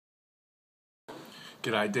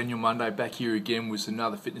G'day, Daniel Munday back here again with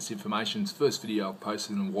another fitness information. It's the first video I've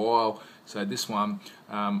posted in a while, so this one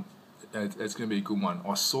it's going to be a good one.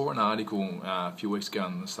 I saw an article a few weeks ago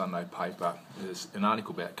in the Sunday paper. There's an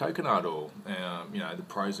article about coconut oil, the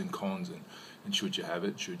pros and cons, and should you have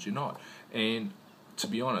it, should you not. And to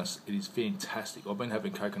be honest, it is fantastic. I've been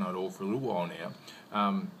having coconut oil for a little while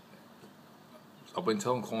now. I've been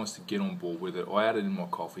telling clients to get on board with it. I add it in my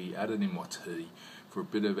coffee, add it in my tea for a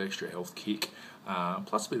bit of extra health kick,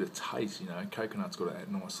 plus a bit of taste. Coconut's got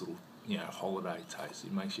a nice little, holiday taste.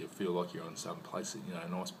 It makes you feel like you're on some place, a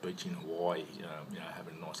nice beach in Hawaii,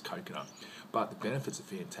 having a nice coconut. But the benefits are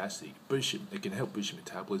fantastic. It can help boost your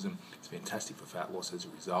metabolism. It's fantastic for fat loss as a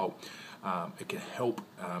result. It can help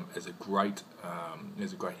as a great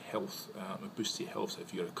health. It boosts your health. So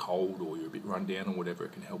if you've got a cold or you're a bit run down or whatever,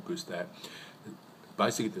 it can help boost that.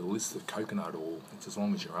 Basically, the list of coconut oil, it's as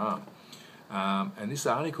long as your arm. And this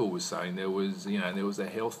article was saying there was a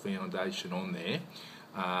health foundation on there,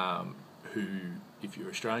 who, if you're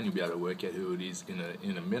Australian, you'll be able to work out who it is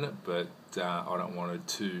in a minute. But I don't want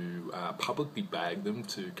to publicly bag them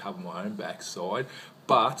to cover my own backside.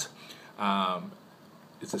 But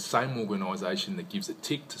it's the same organisation that gives a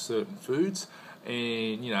tick to certain foods.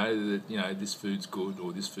 And this food's good,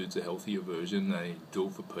 or this food's a healthier version. They do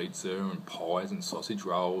it for pizza and pies and sausage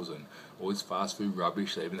rolls and all this fast food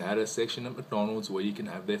rubbish. They even had a section at McDonald's where you can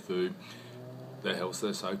have their food, their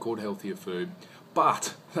so-called healthier food.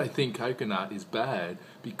 But they think coconut is bad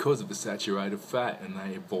because of the saturated fat, and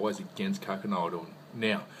they advise against coconut oil.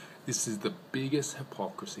 Now, this is the biggest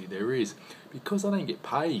hypocrisy there is, because they don't get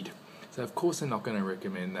paid. So of course they're not going to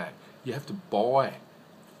recommend that. You have to buy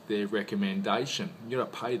their recommendation. You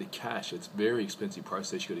got to pay the cash. It's a very expensive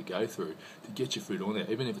process you got to go through to get your food on there.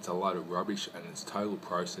 Even if it's a load of rubbish and it's total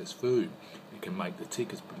processed food, it can make the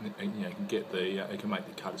tick as it can make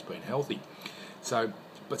the cut as being healthy. So,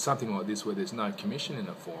 but something like this where there's no commission in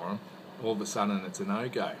it for them, all of a sudden it's a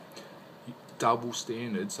no-go. Double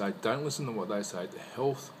standard. So don't listen to what they say. The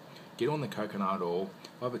health. Get on the coconut oil.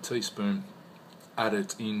 I have a teaspoon. Add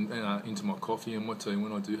it into my coffee and my tea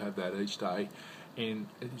when I do have that each day. And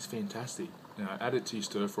it is fantastic. Add it to your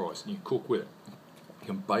stir fries and you cook with it. You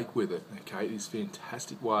can bake with it. Okay, it is a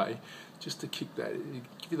fantastic way just to give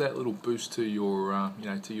you that little boost to your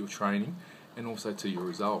to your training and also to your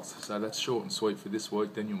results. So that's short and sweet for this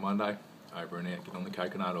week. Daniel Munday, over and out. Get on the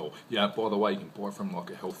coconut oil. Yeah, by the way, you can buy it from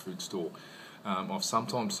like a health food store. I've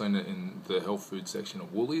sometimes seen it in the health food section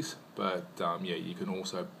of Woolies, but you can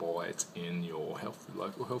also buy it in your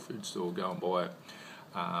local health food store. Go and buy it.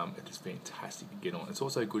 It is fantastic to get on. It's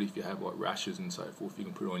also good if you have like rashes and so forth. You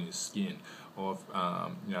can put it on your skin.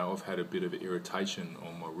 I've had a bit of irritation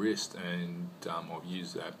on my wrist, and I've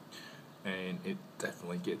used that, and it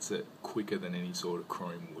definitely gets it quicker than any sort of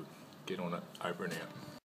cream would. Get on it. Over and out.